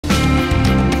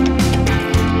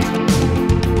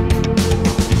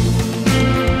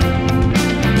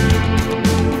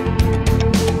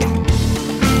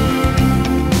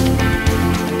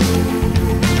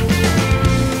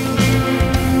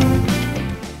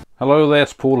Hello there,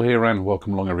 it's Paul here and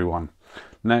welcome along everyone.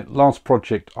 Now, last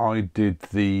project I did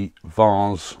the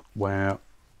vase where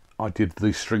I did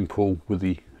the string pull with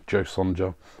the Joe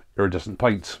Sonja iridescent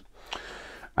paints,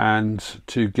 and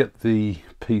to get the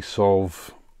piece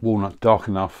of walnut dark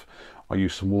enough I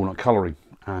used some walnut colouring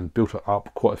and built it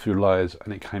up quite a few layers,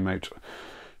 and it came out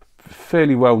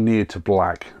fairly well near to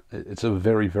black. It's a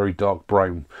very dark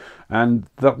brown, and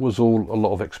that was all a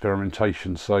lot of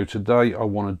experimentation. So today I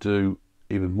want to do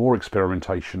even more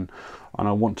experimentation, and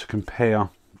I want to compare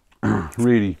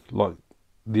really like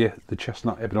the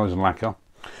Chestnut Ebonising Lacquer.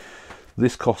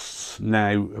 This costs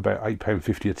now about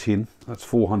 £8.50 a tin, that's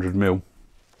 400ml,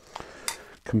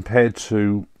 compared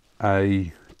to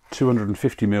a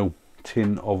 250ml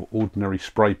tin of ordinary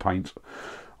spray paint.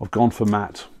 I've gone for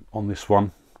matte on this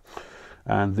one,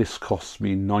 and this costs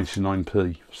me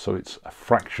 99p, so it's a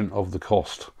fraction of the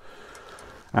cost.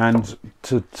 And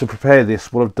to prepare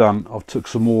this, what I've done, I've took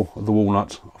some more of the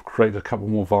walnut, I've created a couple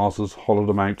more vases, hollowed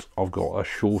them out. I've got a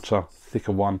shorter,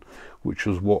 thicker one, which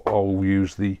is what I'll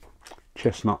use the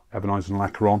Chestnut Ebonising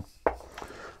Lacquer on,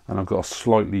 and I've got a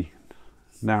slightly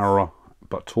narrower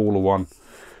but taller one,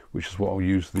 which is what I'll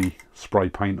use the spray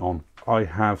paint on. I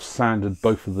have sanded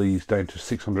both of these down to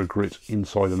 600 grit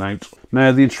inside and out.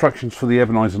 Now, the instructions for the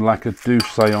Ebonising Lacquer do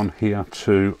say on here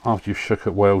to, after you've shook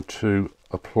it well, to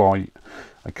apply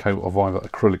a coat of either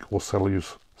acrylic or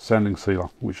cellulose sanding sealer,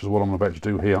 which is what I'm about to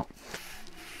do here.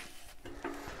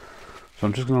 So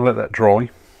I'm just going to let that dry,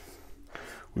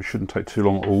 which shouldn't take too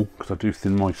long at all because I do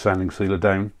thin my sanding sealer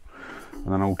down, and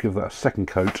then I'll give that a second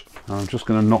coat, and I'm just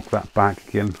going to knock that back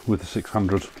again with the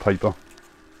 600 paper.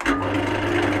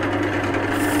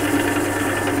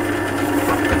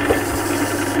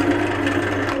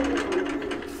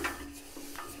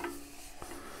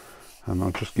 And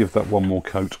I'll just give that one more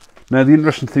coat. Now, the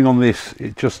interesting thing on this,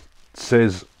 it just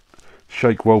says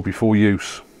shake well before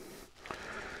use,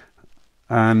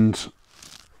 and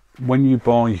when you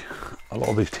buy a lot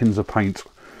of these tins of paint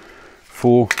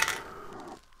for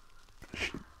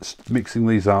mixing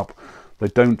these up, they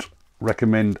don't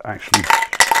recommend actually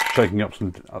shaking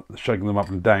them up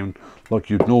and down like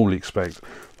you'd normally expect.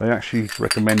 They actually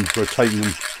recommend rotating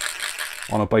them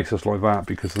on a basis like that,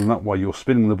 because in that way you're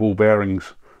spinning the ball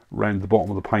bearings around the bottom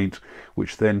of the paint,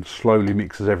 which then slowly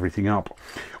mixes everything up.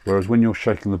 Whereas when you're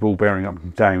shaking the ball bearing up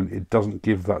and down, it doesn't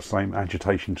give that same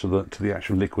agitation to the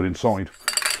actual liquid inside.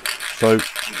 So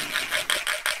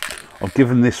I've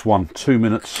given this one 2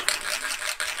 minutes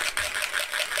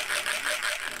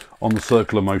on the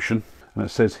circular motion, and it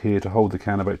says here to hold the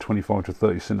can about 25 to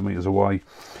 30 centimeters away,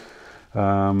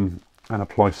 and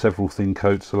apply several thin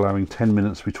coats, allowing 10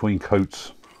 minutes between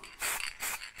coats.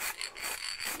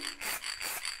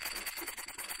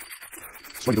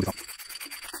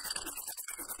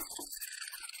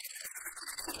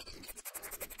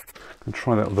 And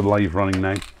try that with the lathe running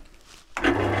now.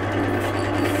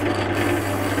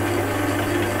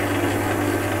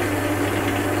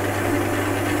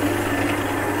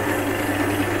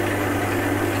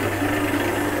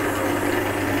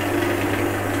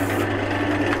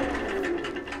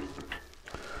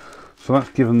 So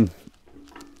that's given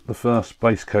the first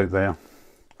base coat there,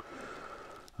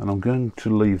 and I'm going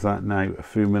to leave that now a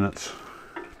few minutes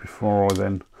before I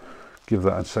then give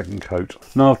that a second coat.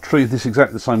 Now, I've treated this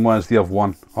exactly the same way as the other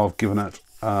one. I've given it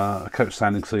a coat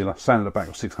sanding sealer, sanded it back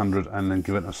with 600, and then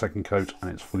given it a second coat,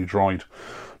 and it's fully dried.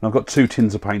 Now, I've got 2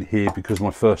 tins of paint here because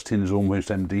my first tin is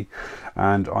almost empty,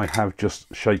 and I have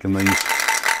just shaken these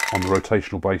on the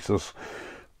rotational basis,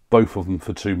 both of them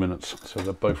for 2 minutes, so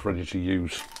they're both ready to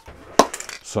use.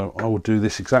 So I will do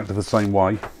this exactly the same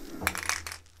way.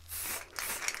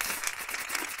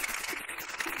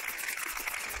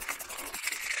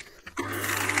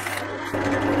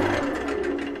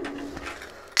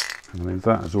 I mean,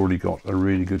 that has already got a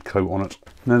really good coat on it.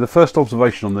 Now, the first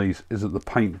observation on these is that the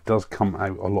paint does come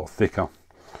out a lot thicker,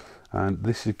 and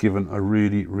this is given a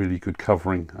really good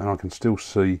covering, and I can still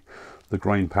see the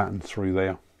grain pattern through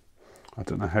there. I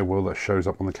don't know how well that shows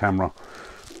up on the camera,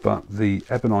 but the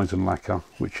Ebonising Lacquer,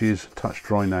 which is touch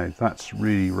dry now, that's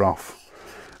really rough,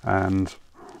 and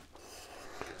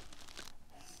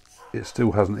it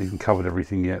still hasn't even covered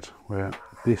everything yet, where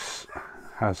this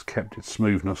has kept its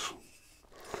smoothness.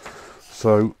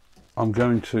 So I'm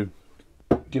going to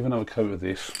give another coat of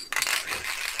this.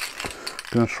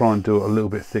 I'm going to try and do it a little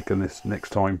bit thicker this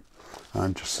next time,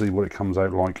 and just see what it comes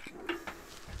out like.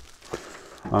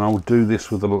 And I'll do this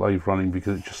with the lathe running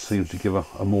because it just seems to give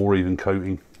a more even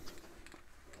coating.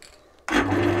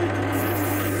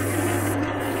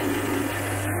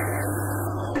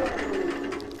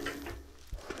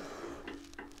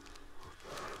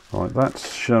 Right,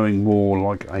 that's showing more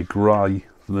like a grey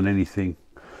than anything,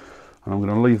 and I'm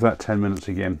going to leave that 10 minutes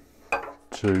again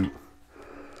to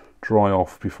dry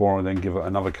off before I then give it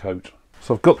another coat.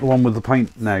 So I've got the one with the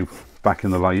paint now back in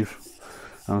the lathe,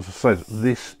 and as I said,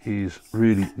 this is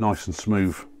really nice and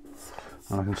smooth,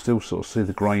 and I can still sort of see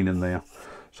the grain in there.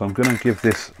 So I'm going to give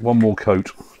this one more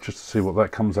coat just to see what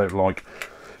that comes out like,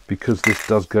 because this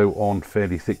does go on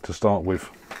fairly thick to start with.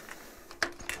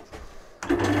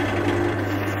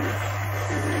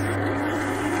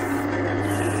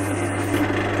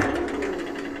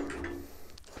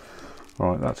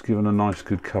 Right, that's given a nice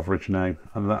good coverage now,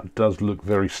 and that does look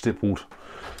very stippled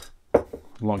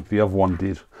like the other one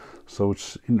did. So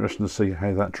it's interesting to see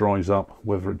how that dries up,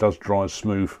 whether it does dry as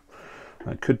smooth.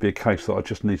 It could be a case that I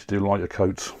just need to do lighter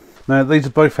coats. Now these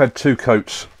have both had 2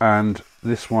 coats, and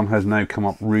this one has now come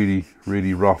up really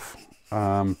rough.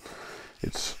 I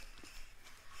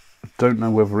don't know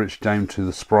whether it's down to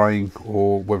the spraying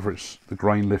or whether it's the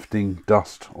grain lifting,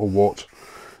 dust or what,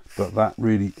 but that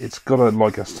really, it's got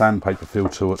like a sandpaper feel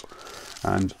to it,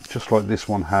 and just like this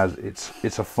one has,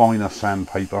 it's a finer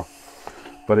sandpaper,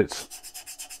 but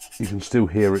you can still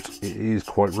hear it is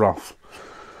quite rough.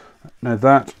 Now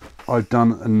that I've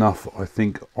done enough, I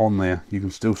think, on there. You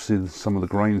can still see some of the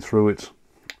grain through it.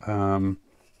 I'm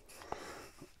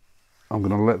going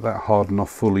to let that harden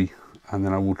off fully, and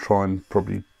then I will try and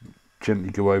probably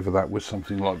gently go over that with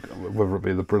something like, whether it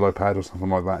be the Brillo pad or something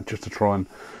like that, just to try and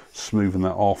smoothen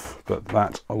that off. But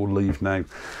that I will leave now.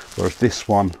 Whereas this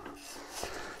one,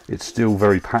 it's still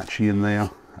very patchy in there.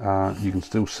 You can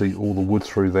still see all the wood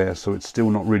through there, so it's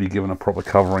still not really given a proper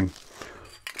covering.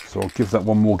 So I'll give that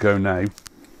one more go now.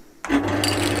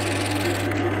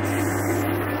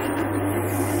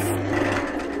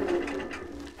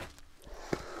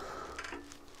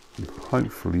 And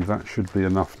hopefully that should be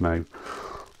enough now.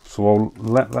 So I'll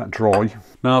let that dry.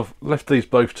 Now I've left these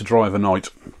both to dry overnight,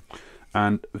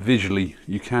 and visually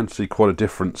you can see quite a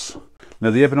difference.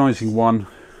 Now the ebonising one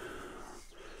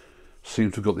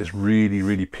seems to have got this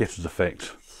really pitted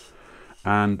effect,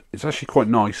 and it's actually quite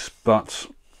nice, but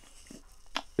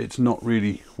it's not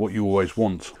really what you always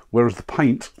want. Whereas the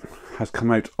paint has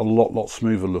come out a lot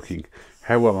smoother looking.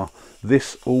 However,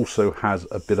 this also has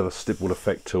a bit of a stippled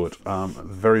effect to it,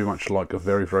 very much like a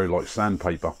very light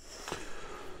sandpaper.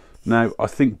 Now I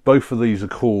think both of these are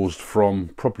caused from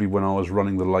probably when I was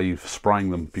running the lathe spraying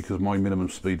them, because my minimum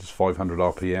speed is 500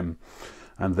 RPM,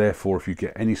 and therefore if you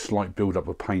get any slight build up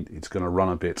of paint, it's going to run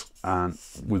a bit, and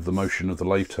with the motion of the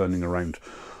lathe turning around.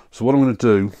 So what I'm going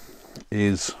to do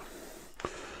is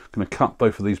going to cut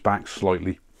both of these back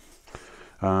slightly,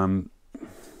 and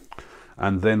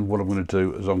then what I'm going to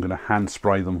do is I'm going to hand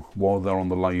spray them while they're on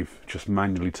the lathe, just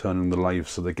manually turning the lathe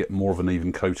so they get more of an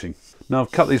even coating. Now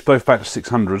I've cut these both back to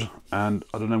 600, and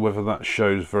I don't know whether that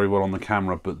shows very well on the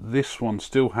camera, but this one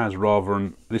still has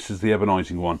this is the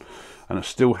ebonising one, and it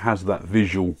still has that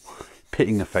visual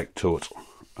pitting effect to it,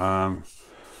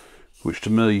 which to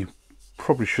me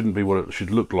probably shouldn't be what it should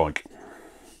look like.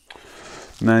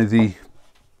 Now the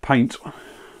paint,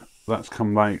 that's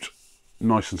come out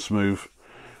nice and smooth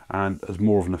and has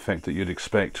more of an effect that you'd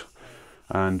expect,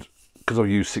 and because I've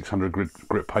used 600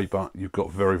 grit paper, you've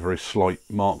got very slight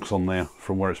marks on there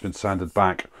from where it's been sanded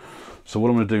back. So what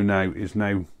I'm going to do now is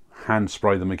hand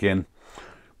spray them again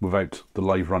without the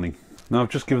lathe running. Now I've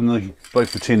just given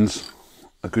both the tins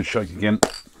a good shake again,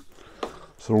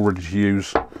 so all ready to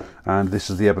use, and this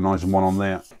is the ebonising one on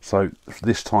there. So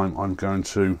this time I'm going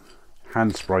to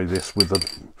hand spray this with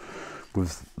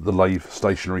the lathe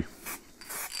stationary.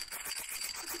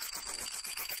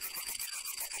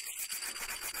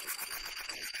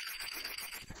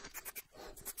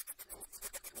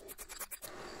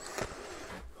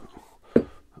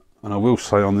 And I will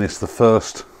say on this, the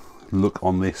first look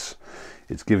on this,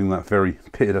 it's giving that very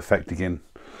pitted effect again.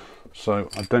 So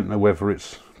I don't know whether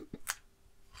it's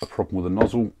a problem with the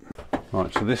nozzle.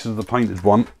 Right, so this is the painted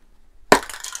one,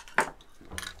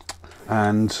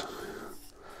 and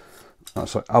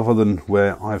so other than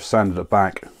where I've sanded it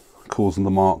back, causing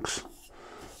the marks,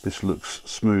 this looks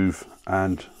smooth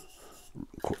and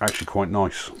actually quite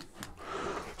nice.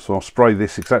 So I'll spray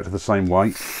this exactly the same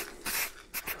way.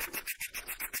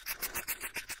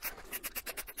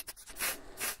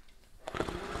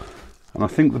 And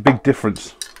I think the big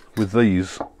difference with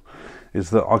these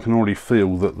is that I can already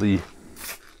feel that the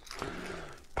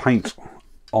paint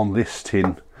on this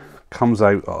tin comes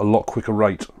out at a lot quicker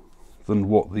rate than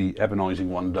what the ebonising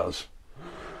one does.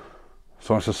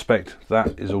 So I suspect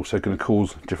that is also going to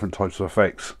cause different types of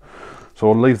effects. So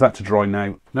I'll leave that to dry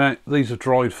now. Now these have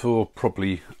dried for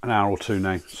probably an hour or two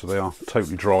now, so they are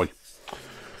totally dry.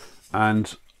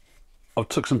 And I've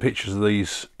took some pictures of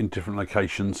these in different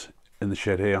locations in the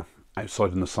shed here,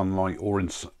 outside in the sunlight or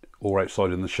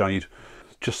outside in the shade,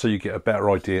 just so you get a better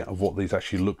idea of what these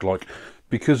actually look like.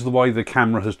 Because of the way the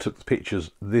camera has took the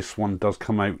pictures, this one does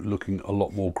come out looking a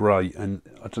lot more grey, and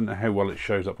I don't know how well it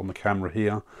shows up on the camera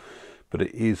here, but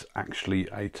it is actually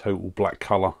a total black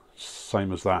colour,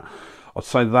 same as that. I'd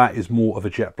say that is more of a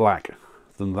jet black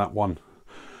than that one.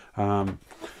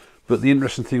 But the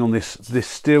interesting thing on this is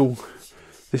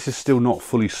still not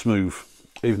fully smooth,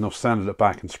 even though I've sanded it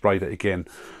back and sprayed it again.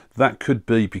 That could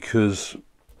be because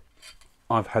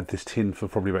I've had this tin for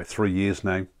probably about 3 years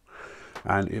now,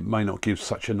 and it may not give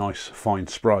such a nice fine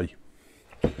spray,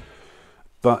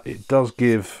 but it does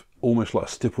give almost like a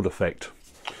stippled effect.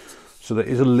 So there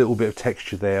is a little bit of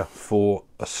texture there for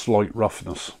a slight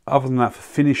roughness. Other than that, for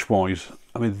finish wise,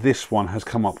 I mean, this one has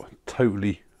come up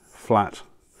totally flat,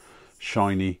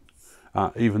 shiny.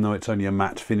 Even though it's only a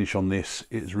matte finish on this,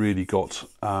 it's really got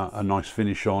a nice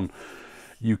finish on.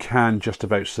 You can just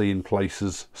about see in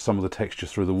places some of the texture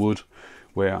through the wood,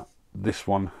 where this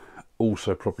one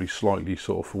also probably slightly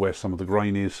sort of where some of the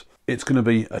grain is. It's going to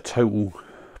be a total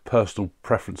personal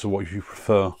preference of what you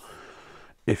prefer.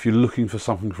 If you're looking for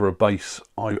something for a base,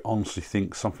 I honestly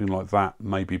think something like that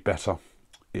may be better.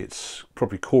 It's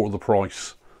probably quarter of the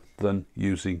price than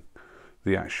using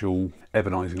the actual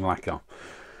ebonising lacquer.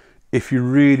 If you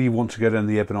really want to go down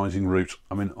the ebonising route,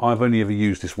 I mean, I've only ever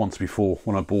used this once before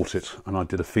when I bought it, and I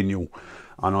did a finial,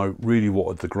 and I really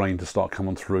wanted the grain to start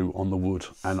coming through on the wood,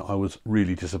 and I was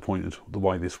really disappointed the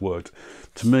way this worked.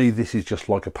 To me, this is just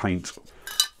like a paint.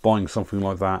 Buying something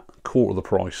like that, quarter of the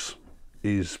price,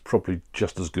 is probably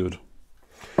just as good.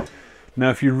 Now,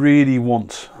 if you really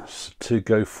want to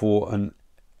go for an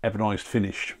ebonised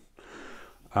finish,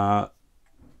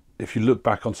 if you look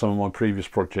back on some of my previous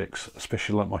projects,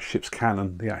 especially like my ship's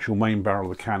cannon, the actual main barrel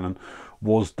of the cannon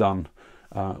was done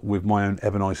with my own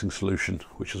ebonising solution,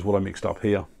 which is what I mixed up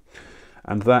here.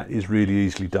 And that is really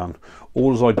easily done.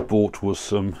 All I bought was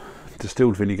some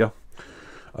distilled vinegar.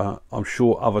 I'm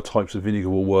sure other types of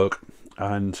vinegar will work,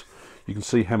 and you can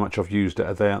see how much I've used out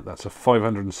of there. That's a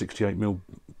 568ml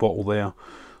bottle there.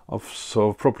 So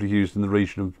I've probably used in the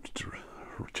region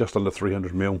of just under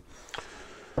 300ml.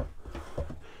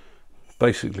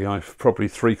 Basically, I've probably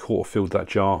 3/4 filled that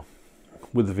jar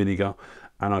with the vinegar,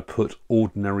 and I put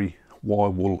ordinary wire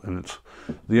wool in it.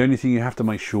 The only thing you have to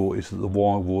make sure is that the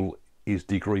wire wool is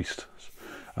degreased,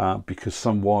 because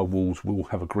some wire wools will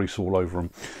have a grease all over them.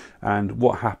 And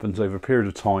what happens over a period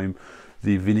of time,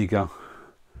 the vinegar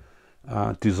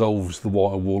dissolves the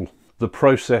wire wool. The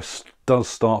process does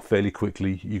start fairly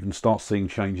quickly. You can start seeing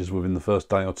changes within the first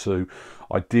day or two.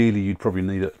 Ideally, you'd probably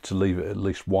need to leave it at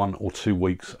least 1 or 2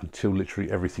 weeks until literally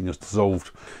everything is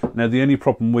dissolved. Now, the only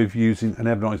problem with using an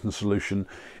ebonising solution,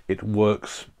 it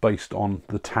works based on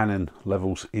the tannin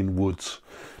levels in woods.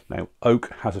 Now,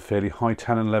 oak has a fairly high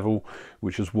tannin level,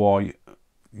 which is why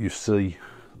you see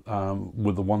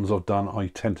with the ones I've done, I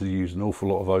tend to use an awful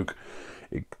lot of oak.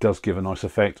 It does give a nice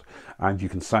effect, and you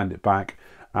can sand it back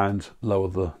and lower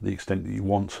the extent that you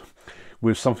want.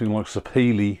 With something like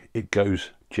sapele, it goes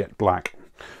jet black,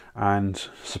 and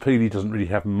sapele doesn't really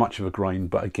have much of a grain,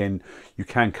 but again, you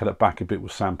can cut it back a bit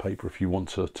with sandpaper if you want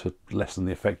to lessen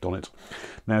the effect on it.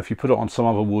 Now, if you put it on some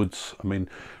other woods, I mean,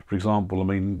 for example,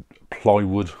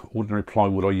 plywood, ordinary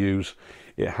plywood I use,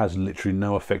 it has literally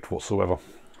no effect whatsoever.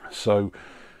 So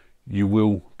you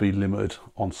will be limited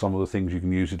on some of the things you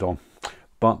can use it on.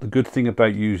 But the good thing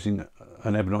about using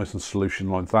an ebonising solution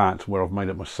like that, where I've made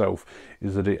it myself,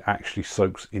 is that it actually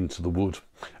soaks into the wood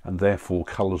and therefore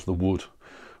colours the wood.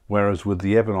 Whereas with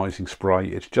the ebonising spray,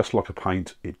 it's just like a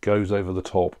paint. It goes over the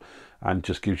top and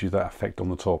just gives you that effect on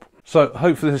the top. So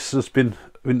hopefully this has been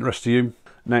of interest to you.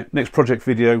 Now, next project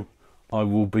video, I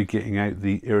will be getting out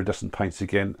the iridescent paints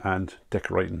again and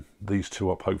decorating these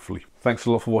two up, hopefully. Thanks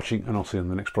a lot for watching, and I'll see you in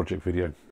the next project video.